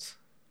confidence.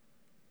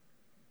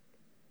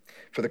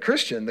 For the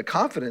Christian, the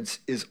confidence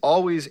is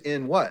always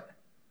in what?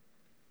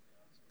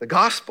 The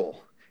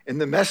gospel, in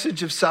the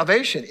message of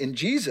salvation, in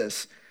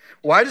Jesus.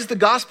 Why does the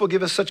gospel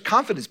give us such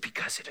confidence?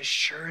 Because it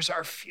assures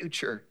our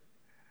future.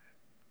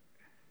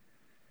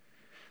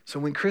 So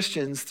when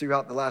Christians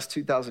throughout the last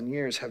 2,000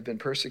 years have been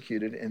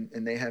persecuted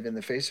and they have in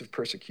the face of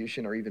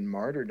persecution or even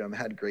martyrdom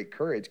had great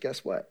courage,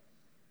 guess what?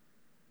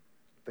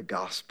 The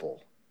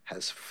gospel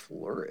has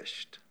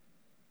flourished.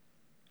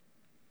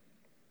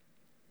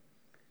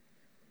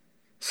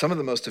 Some of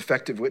the most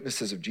effective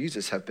witnesses of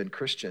Jesus have been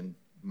Christian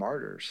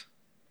martyrs.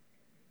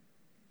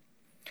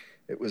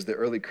 It was the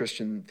early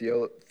Christian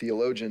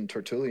theologian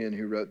Tertullian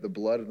who wrote, the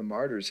blood of the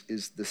martyrs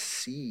is the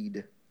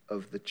seed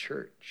of the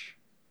church.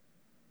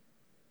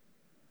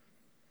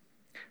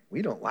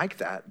 We don't like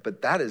that,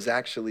 but that is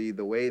actually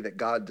the way that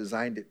God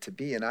designed it to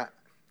be. And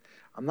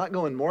I'm not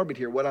going morbid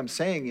here. What I'm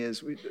saying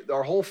is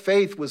our whole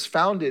faith was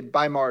founded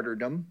by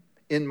martyrdom,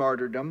 in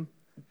martyrdom,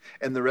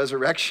 and the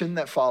resurrection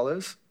that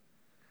follows.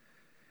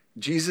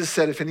 Jesus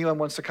said, if anyone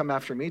wants to come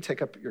after me,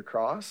 take up your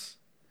cross.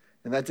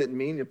 And that didn't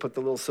mean you put the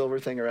little silver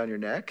thing around your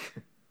neck.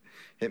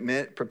 It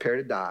meant prepare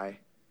to die.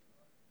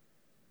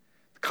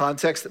 The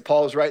context that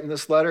Paul was writing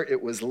this letter,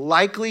 it was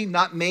likely,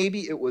 not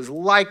maybe, it was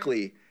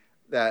likely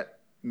that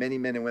many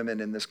men and women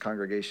in this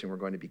congregation were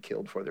going to be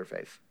killed for their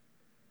faith.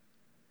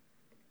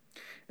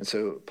 And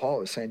so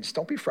Paul is saying, just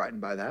don't be frightened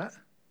by that.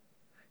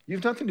 You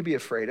have nothing to be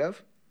afraid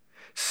of.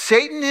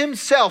 Satan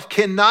himself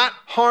cannot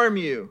harm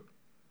you.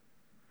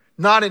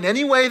 Not in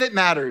any way that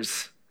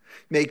matters.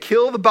 May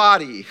kill the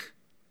body,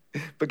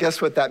 But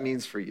guess what that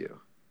means for you?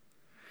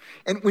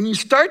 And when you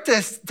start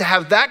to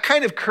have that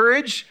kind of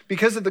courage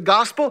because of the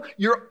gospel,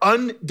 you're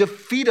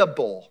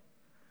undefeatable.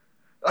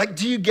 Like,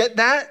 do you get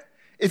that?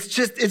 It's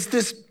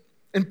this,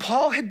 and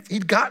Paul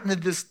he'd gotten to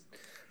this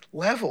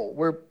level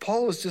where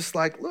Paul was just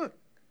like, look,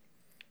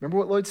 remember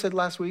what Lloyd said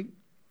last week?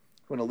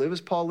 When to live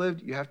as Paul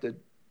lived, you have to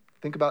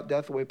think about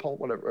death the way Paul,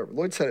 whatever.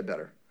 Lloyd said it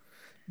better.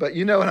 But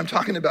you know what I'm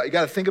talking about. You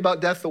got to think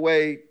about death the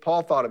way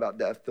Paul thought about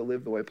death to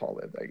live the way Paul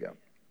lived. There you go.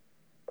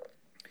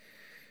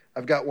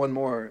 I've got one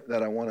more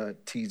that I want to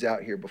tease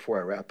out here before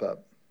I wrap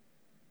up.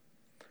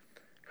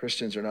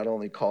 Christians are not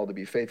only called to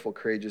be faithful,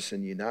 courageous,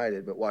 and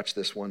united, but watch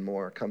this one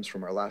more. It comes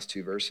from our last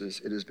two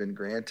verses. It has been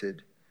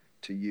granted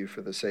to you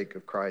for the sake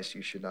of Christ.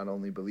 You should not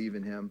only believe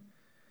in him,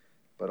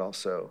 but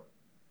also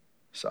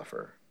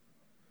suffer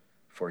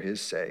for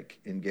his sake,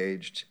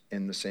 engaged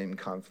in the same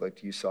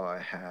conflict you saw I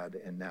had,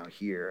 and now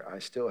here I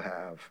still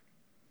have.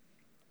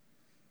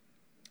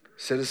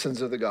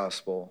 Citizens of the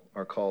gospel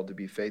are called to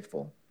be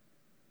faithful,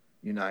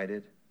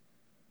 united,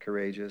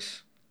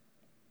 courageous,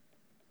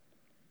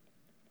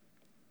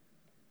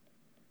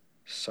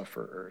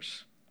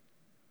 sufferers.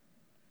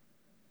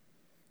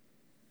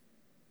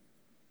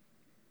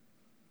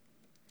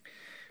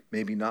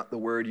 Maybe not the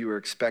word you were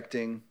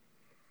expecting,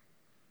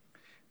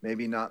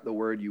 maybe not the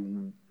word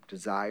you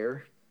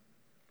desire,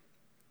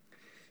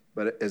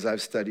 but as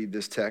I've studied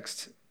this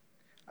text,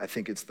 I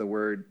think it's the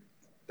word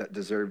that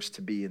deserves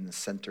to be in the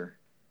center.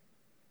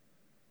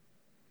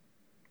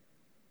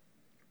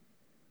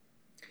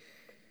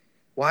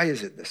 Why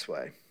is it this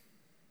way?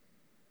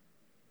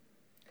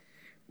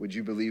 Would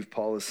you believe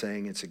Paul is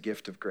saying it's a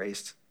gift of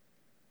grace?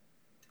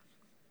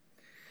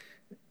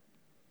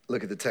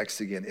 Look at the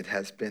text again. It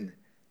has been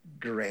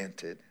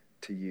granted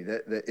to you.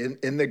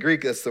 In the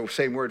Greek, that's the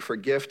same word for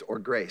gift or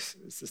grace.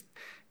 It's just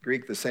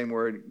Greek, the same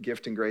word,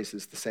 gift and grace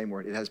is the same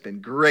word. It has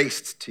been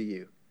graced to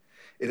you.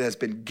 It has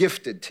been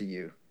gifted to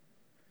you.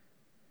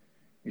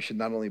 You should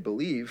not only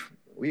believe,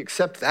 we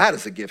accept that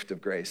as a gift of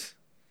grace,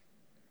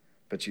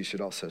 but you should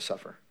also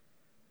suffer.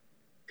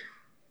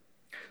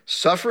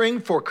 Suffering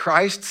for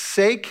Christ's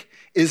sake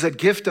is a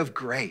gift of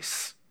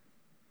grace.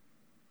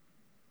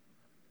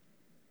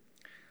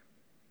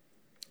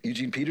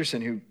 Eugene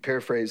Peterson, who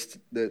paraphrased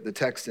the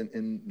text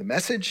in the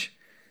Message,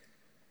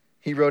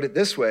 he wrote it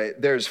this way: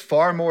 there's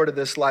far more to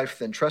this life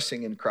than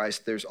trusting in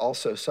Christ. There's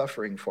also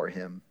suffering for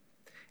him.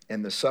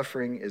 And the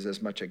suffering is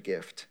as much a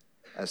gift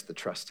as the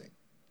trusting.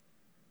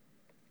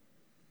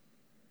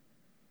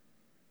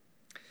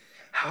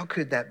 How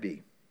could that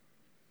be?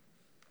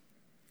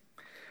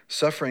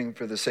 Suffering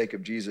for the sake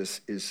of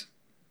Jesus is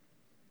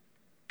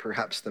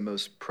perhaps the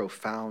most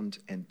profound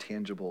and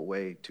tangible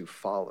way to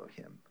follow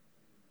him.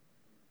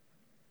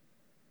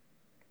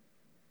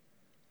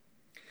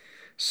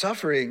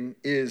 Suffering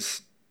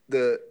is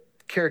the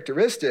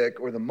characteristic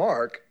or the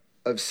mark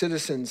of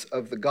citizens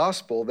of the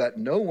gospel that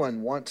no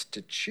one wants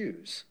to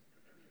choose.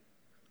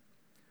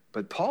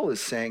 But Paul is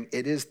saying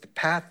it is the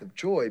path of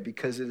joy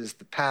because it is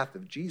the path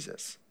of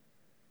Jesus.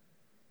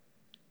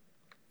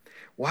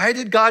 Why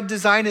did God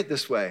design it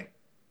this way?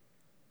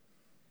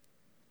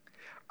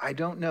 I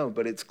don't know,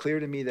 but it's clear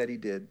to me that he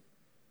did.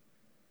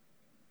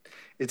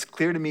 It's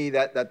clear to me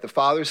that the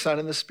Father, Son,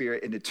 and the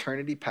Spirit in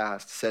eternity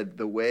past said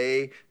the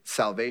way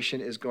salvation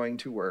is going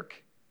to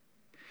work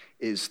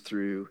is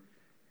through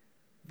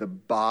the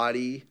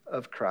body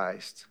of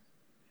Christ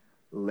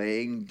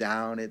laying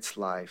down its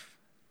life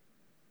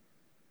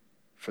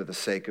for the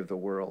sake of the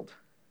world.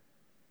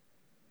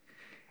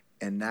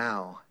 And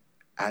now,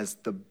 as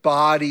the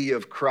body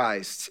of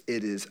Christ,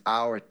 it is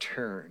our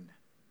turn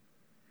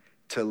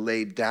to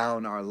lay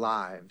down our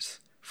lives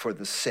for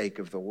the sake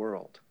of the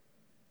world.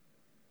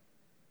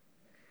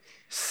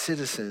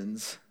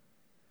 Citizens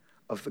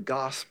of the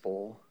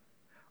gospel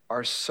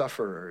are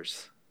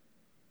sufferers.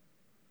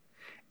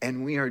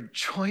 And we are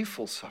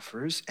joyful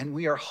sufferers, and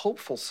we are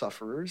hopeful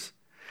sufferers.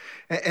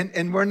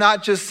 And we're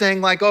not just saying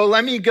like, oh,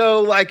 let me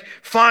go like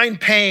find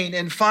pain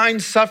and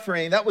find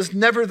suffering. That was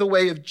never the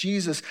way of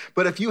Jesus.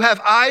 But if you have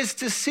eyes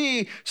to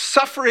see,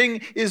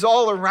 suffering is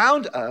all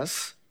around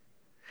us.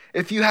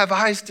 If you have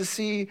eyes to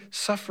see,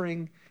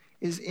 suffering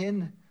is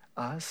in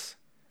us.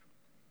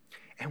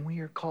 And we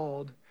are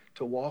called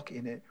to walk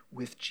in it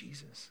with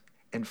Jesus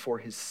and for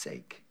his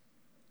sake.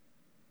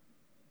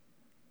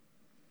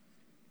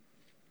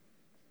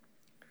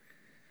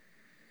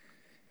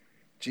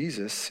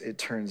 Jesus, it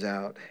turns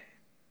out,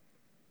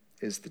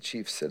 is the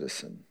chief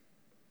citizen.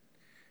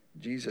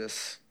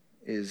 Jesus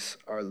is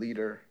our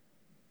leader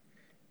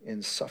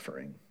in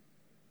suffering.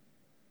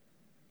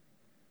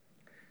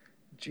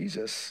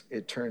 Jesus,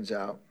 it turns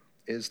out,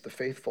 is the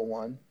faithful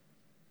one,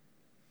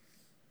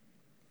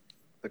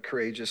 the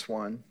courageous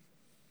one,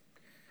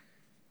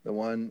 the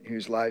one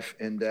whose life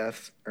and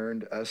death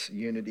earned us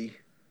unity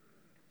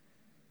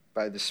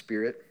by the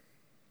Spirit.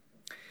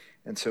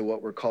 And so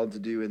what we're called to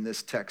do in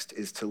this text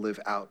is to live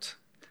out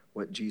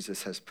what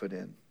Jesus has put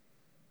in,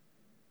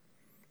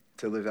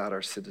 to live out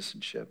our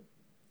citizenship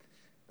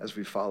as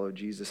we follow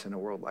Jesus in a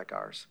world like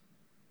ours.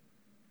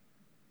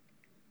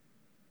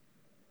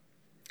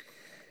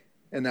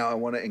 And now I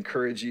want to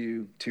encourage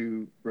you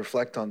to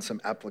reflect on some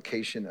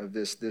application of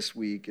this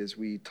week as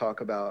we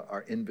talk about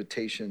our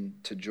invitation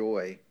to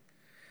joy.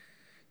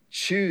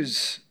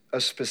 Choose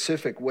a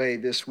specific way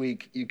this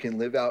week you can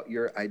live out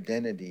your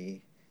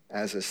identity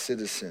as a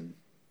citizen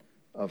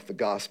of the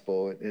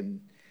gospel.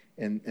 And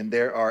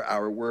there are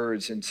our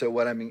words. And so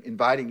what I'm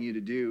inviting you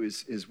to do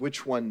is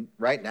which one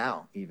right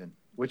now even,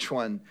 which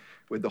one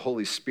would the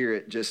Holy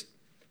Spirit just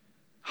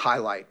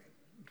highlight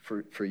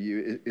for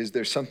you? Is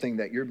there something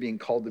that you're being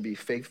called to be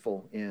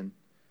faithful in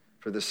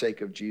for the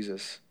sake of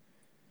Jesus?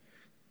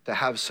 To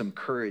have some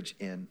courage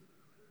in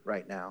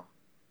right now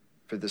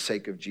for the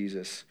sake of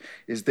Jesus?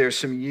 Is there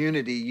some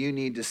unity you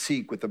need to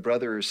seek with a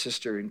brother or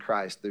sister in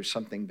Christ? There's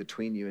something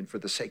between you, and for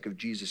the sake of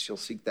Jesus, you'll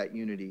seek that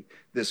unity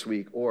this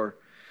week. Or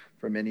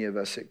for many of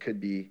us, it could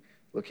be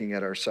looking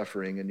at our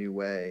suffering a new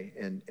way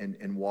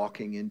and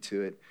walking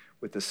into it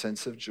with a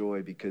sense of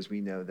joy because we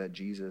know that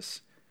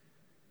Jesus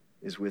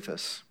is with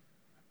us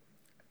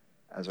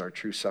as our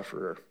true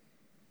sufferer.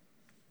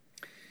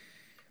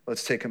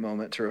 Let's take a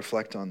moment to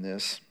reflect on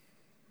this.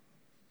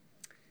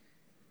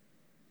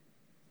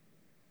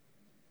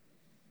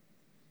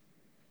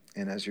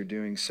 And as you're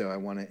doing so, I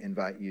want to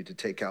invite you to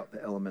take out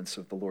the elements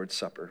of the Lord's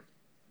Supper.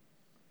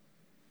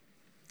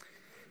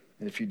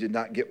 And if you did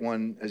not get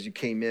one as you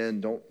came in,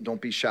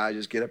 don't be shy.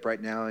 Just get up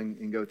right now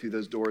and go through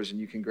those doors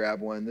and you can grab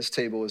one. This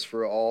table is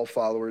for all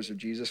followers of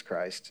Jesus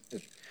Christ.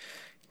 If you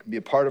can be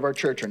a part of our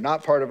church or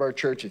not part of our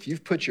church, if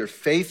you've put your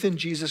faith in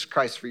Jesus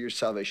Christ for your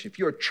salvation, if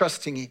you are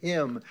trusting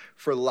him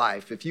for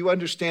life, if you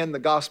understand the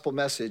gospel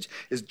message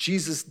is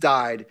Jesus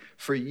died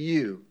for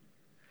you,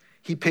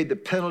 he paid the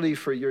penalty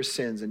for your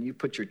sins, and you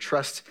put your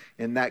trust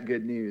in that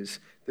good news,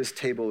 this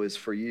table is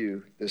for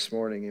you this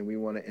morning, and we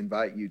want to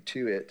invite you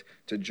to it,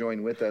 to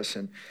join with us.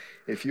 And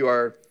if you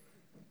are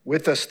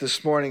with us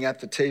this morning at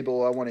the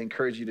table, I want to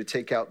encourage you to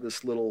take out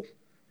this little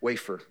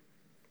wafer,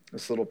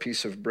 this little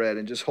piece of bread,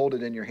 and just hold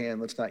it in your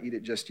hand. Let's not eat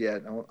it just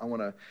yet. I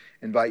want to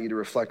invite you to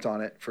reflect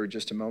on it for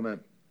just a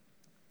moment.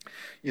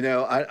 You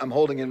know, I'm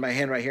holding it in my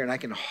hand right here, and I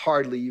can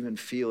hardly even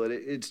feel it.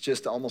 It's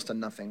just almost a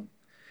nothing.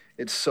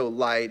 It's so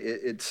light.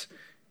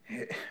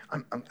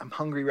 I'm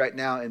hungry right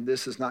now, and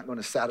this is not going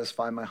to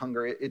satisfy my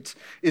hunger. It's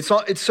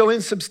so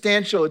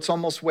insubstantial. It's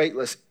almost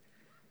weightless,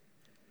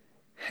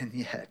 and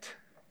yet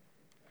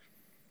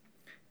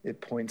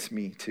it points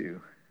me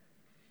to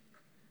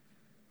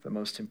the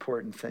most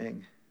important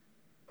thing.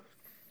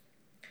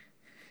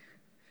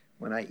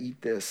 When I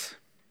eat this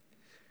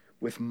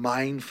with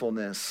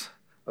mindfulness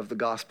of the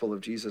gospel of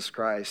Jesus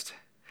Christ,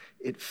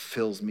 it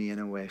fills me in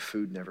a way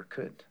food never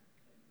could.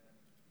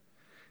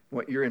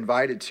 What you're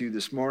invited to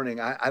this morning,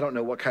 I don't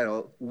know what kind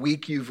of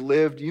week you've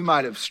lived. You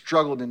might have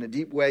struggled in a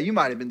deep way. You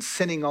might have been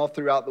sinning all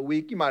throughout the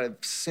week. You might have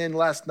sinned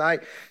last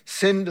night,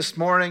 sinned this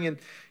morning, and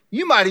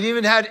you might have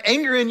even had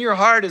anger in your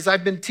heart as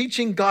I've been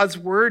teaching God's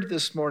word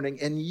this morning.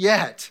 And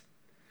yet,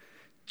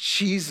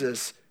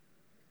 Jesus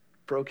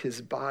broke his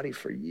body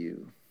for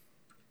you.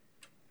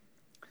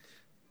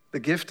 The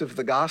gift of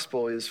the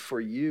gospel is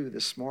for you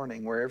this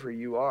morning, wherever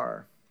you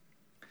are,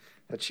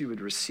 that you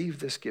would receive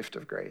this gift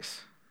of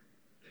grace.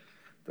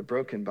 The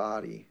broken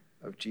body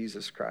of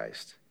Jesus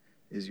Christ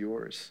is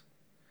yours.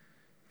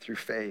 Through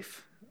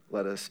faith,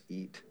 let us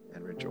eat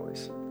and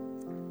rejoice.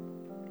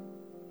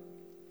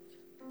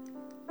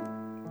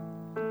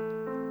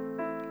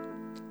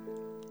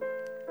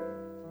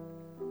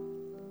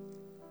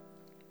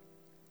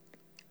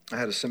 I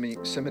had a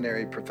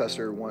seminary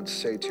professor once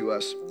say to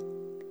us,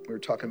 we were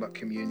talking about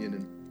communion,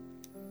 and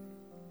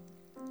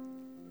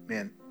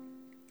man,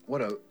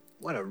 what a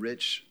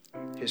rich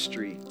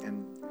history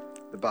and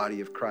the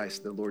body of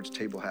Christ the Lord's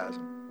table has.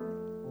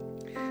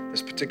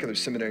 This particular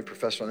seminary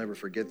professor, I'll never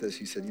forget this,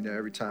 he said,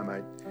 every time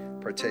I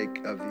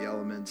partake of the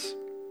elements,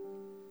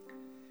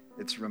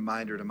 it's a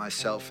reminder to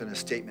myself and a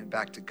statement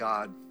back to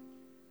God,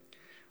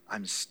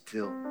 I'm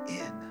still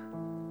in.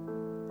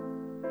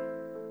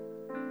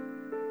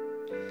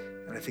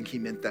 And I think he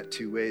meant that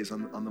two ways.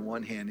 On the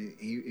one hand,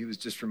 he was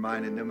just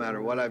reminded, no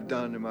matter what I've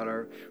done, no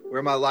matter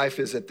where my life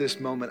is at this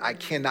moment, I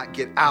cannot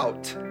get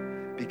out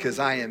because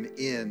I am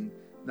in,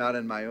 not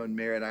in my own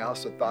merit. I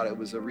also thought it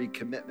was a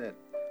recommitment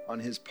on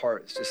his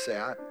part to say,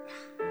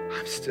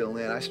 I'm still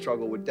in. I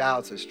struggle with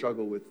doubts. I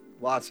struggle with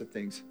lots of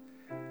things.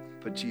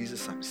 But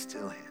Jesus, I'm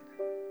still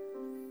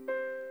in.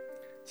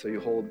 So you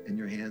hold in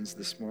your hands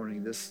this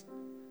morning this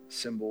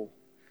symbol,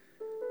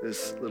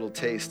 this little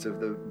taste of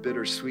the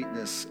bitter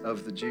sweetness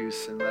of the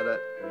juice, and let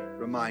it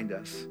remind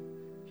us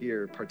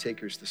here,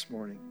 partakers this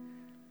morning,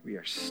 we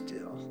are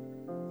still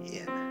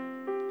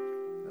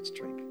in. Let's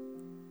drink.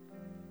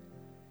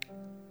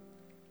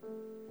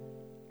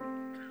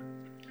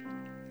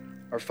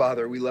 Our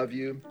Father, we love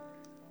you.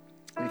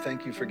 We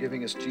thank you for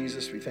giving us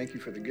Jesus. We thank you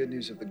for the good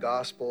news of the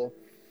gospel.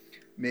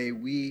 May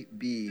we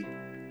be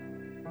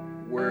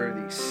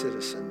worthy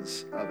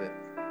citizens of it.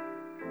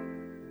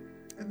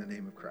 In the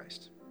name of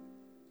Christ.